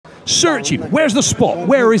searching. Where's the spot?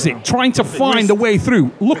 Where is it? Trying to find a way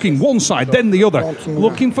through. Looking one side, then the other.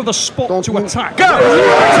 Looking for the spot to attack. Go!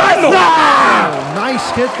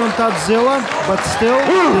 Nice hit from Tadzilla, but still,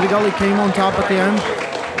 Kydyrgali came on top at the end.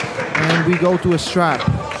 And we go to a strap.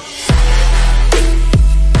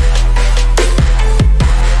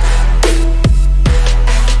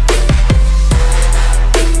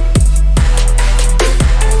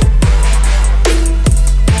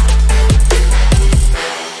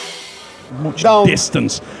 Much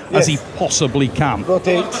distance as he possibly can.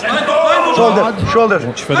 Rotate. Shoulder.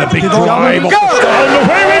 Watch for the big drive. Off the stone.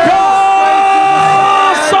 Here we go!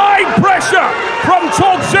 Side pressure from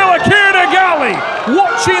Tadzilla. Kydyrgali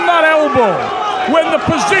watching that elbow. When the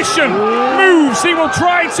position moves, he will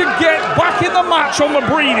try to get back in the match on the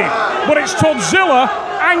breathing. But it's Tadzilla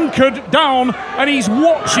anchored down, and he's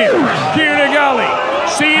watching Kydyrgali,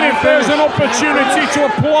 seeing if there's an opportunity to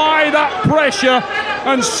apply that pressure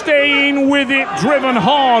and staying with it, driven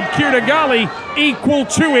hard. Kydyrgali equal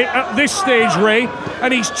to it at this stage, Ray,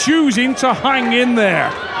 and he's choosing to hang in there.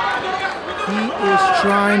 He is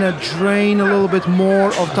trying to drain a little bit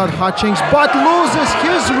more of Todd Hutchings, but loses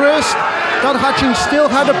his wrist. Todd Hutchings still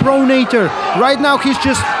had a pronator. Right now he's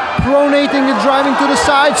just pronating and driving to the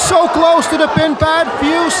side, so close to the pin pad,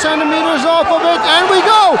 few centimeters off of it, and we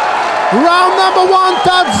go! Round number 1,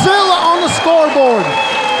 Tadzilla on the scoreboard.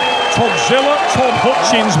 Tadzilla, Todd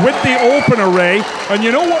Hutchings with the opener, Ray. And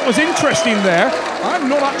you know what was interesting there? I'm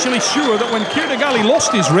not actually sure that when Kydyrgali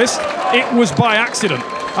lost his wrist, it was by accident.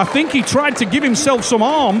 I think he tried to give himself some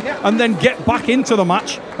arm and then get back into the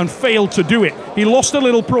match and failed to do it. He lost a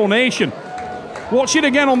little pronation. Watch it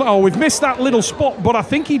again on the... Oh, we've missed that little spot, but I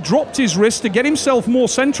think he dropped his wrist to get himself more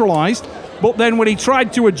centralized. But then when he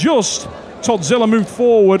tried to adjust, Tadzilla moved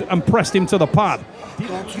forward and pressed him to the pad.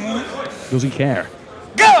 Does he care?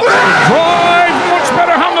 Go! Drive, much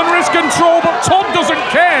better hand and wrist control, but Todd doesn't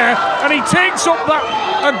care, and he takes up that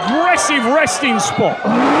aggressive resting spot.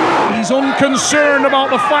 He's unconcerned about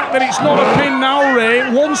the fact that it's not a pin now,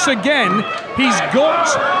 Ray. Once again, he's got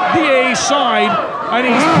the A side, and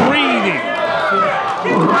he's breathing.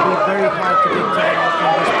 It will be very hard to get Todd off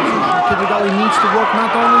in this position. Kydyrgali needs to work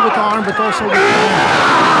not only with the arm, but also with the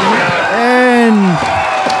hand. And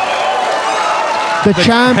the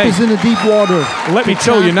champ is in the deep water. Let me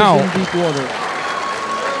tell you now, deep water.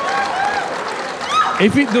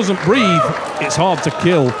 If it doesn't breathe, it's hard to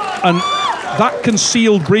kill. And that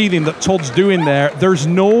concealed breathing that Todd's doing there, there's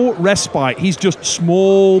no respite. He's just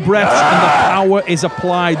small breaths and the power is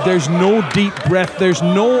applied. There's no deep breath. There's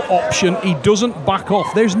no option. He doesn't back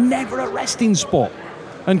off. There's never a resting spot.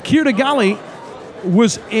 And Kydyrgali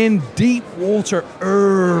was in deep water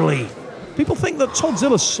early. People think that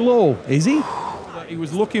Tadzilla's slow. Is he? He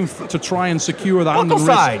was looking to try and secure the hand and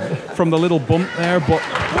wrist from the little bump there, but...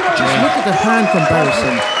 Just look at the hand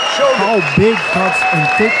comparison. How big Todd's and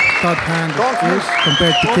thick Todd hand is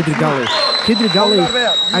compared to Kydyrgali. Kydyrgali,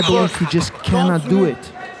 I believe he just cannot do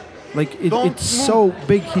it. Like, it's so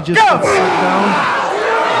big, he just gets set down.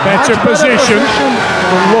 Better position.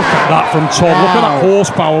 Look at that from Todd. Wow. Look at that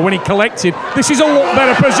horsepower when he collected. This is a lot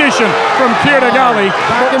better position from Kydyrgali.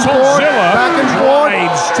 But Tadzilla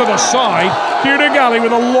drives to the side. Kydyrgali with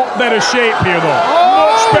a lot better shape here, though.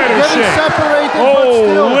 Much better shape. Oh,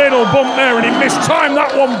 little bump there, and he mistimed that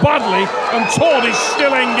one badly. And Todd is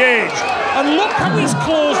still engaged. And look how he's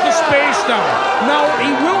closed the space down. Now, he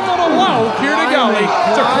will not allow Kydyrgali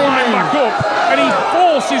to climb back up, and he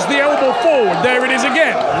forces the elbow forward. There it is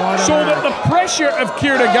again. So that the pressure of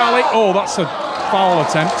Kydyrgali... Oh, that's a foul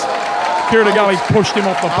attempt. Kydyrgali pushed him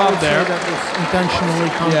off the pad there. That was intentionally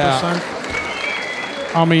countersunk.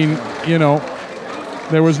 Yeah. I mean, you know,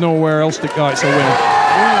 there was nowhere else to go. It's a win.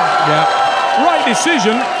 Yeah. Right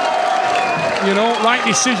decision. You know, right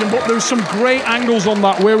decision, but there's some great angles on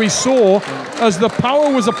that where we saw as the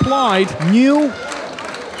power was applied. New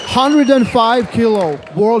 105 kilo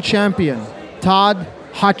world champion, Todd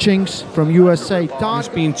Hutchings from USA. Todd is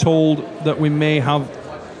being told that we may have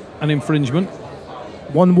an infringement.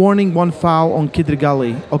 One warning, one foul on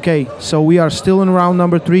Kydyrgali. Okay, so we are still in round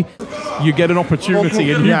number 3. You get an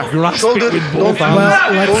opportunity and you grasp it with both hands.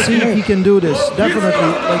 Well, let's see if he can do this. Definitely,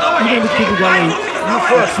 like even with Kydyrgali,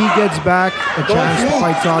 if he gets back a chance to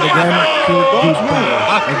fight Todd again, he'll do better.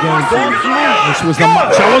 Again, this was the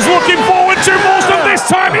match I was looking forward to most of this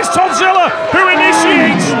time. It's Tadzilla who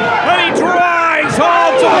initiates, and he drives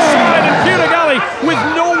hard to the side, and Kydyrgali with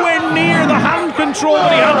nowhere near the hand control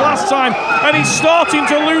that he had last time, and he's starting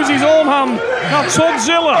to lose his own hand. Now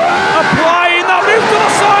Tadzilla applying that move to the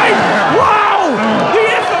side. Wow! The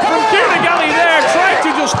effort from Kydyrgali there, trying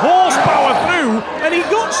to just horsepower through, and he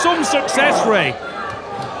got some success, Ray.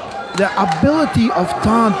 the ability of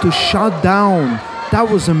Todd to shut down, that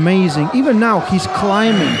was amazing. Even now, he's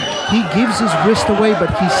climbing. He gives his wrist away, but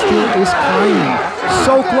he still is climbing.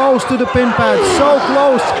 So close to the pin pad, so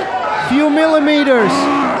close. Few millimeters.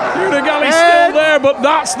 Kydyrgali's still there, but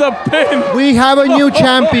that's the pin. We have a new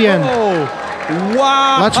champion.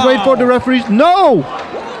 Wow. Let's wait for the referee. No!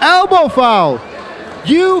 Elbow foul.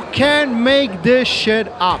 You can't make this shit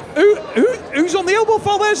up. Who's on the elbow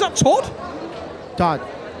foul there? Is that Todd? Todd.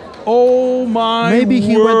 Oh my Maybe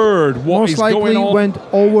he word. What most is likely going on? went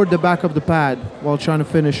over the back of the pad while trying to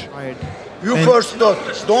finish. You first, Todd.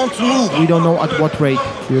 Don't move. We don't know at what rate.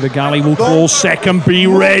 Kydyrgali will call second. Be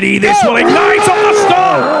ready. This will ignite on the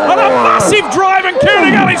start. And a massive drive, and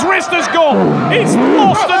Kydyrgali's wrist has gone. It's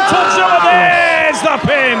lost, and Todzilla, there's the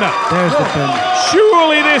pin. There's the pin.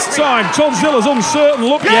 Surely this time, Todzilla's uncertain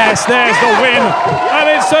look. Yes, there's the win. And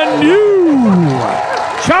it's a new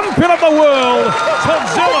champion of the world.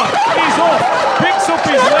 Todzilla is off, picks up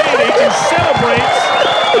his lady and celebrates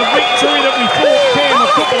the victory that we thought came a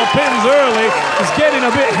couple of pins early. Is getting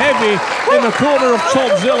a bit heavy in the corner of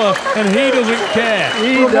Todzilla, and he doesn't care.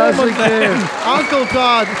 He doesn't care. Uncle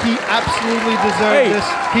Todd, he absolutely deserved this.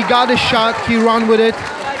 He got a shot, he ran with it.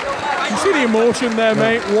 You see the emotion there,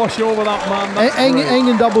 mate? Wash over that man.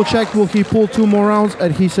 Engen double checked, will he pull 2 more rounds?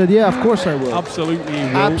 And he said, yeah, of course I will. Absolutely he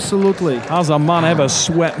will. Absolutely. Has a man ever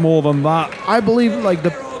sweat more than that? I believe like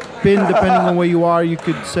the pin, depending on where you are, you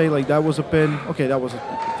could say like that was a pin. Okay, that was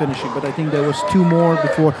a finishing, but I think there was 2 more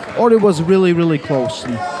before, or it was really, really close.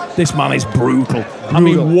 This man is brutal. I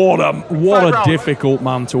mean, what a difficult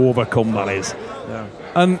man to overcome that is. Yeah.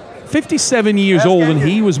 And 57 years old, and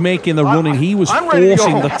he was making the run, and he was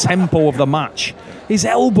forcing the tempo of the match. His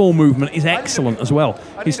elbow movement is excellent as well.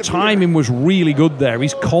 His timing was really good there.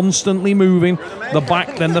 He's constantly moving the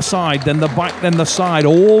back, then the side, then the back, then the side,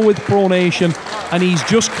 all with pronation, and he's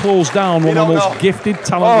just closed down one of the most gifted,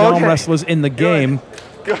 talented arm wrestlers in the game.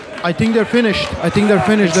 I think they're finished. I think they're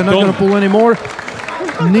finished. They're not going to pull anymore.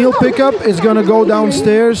 Neil Pickup is going to go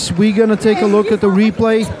downstairs. We're going to take a look at the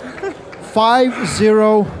replay.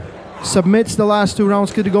 5-0. Submits the last 2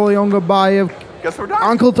 rounds. Kydyrgali, Ongarbaev. Guess we're done.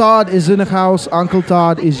 Uncle Todd is in the house. Uncle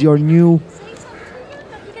Todd is your new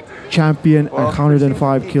champion at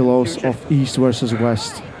 105 kilos of East versus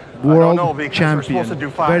West. World champion.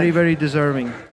 Very, very deserving.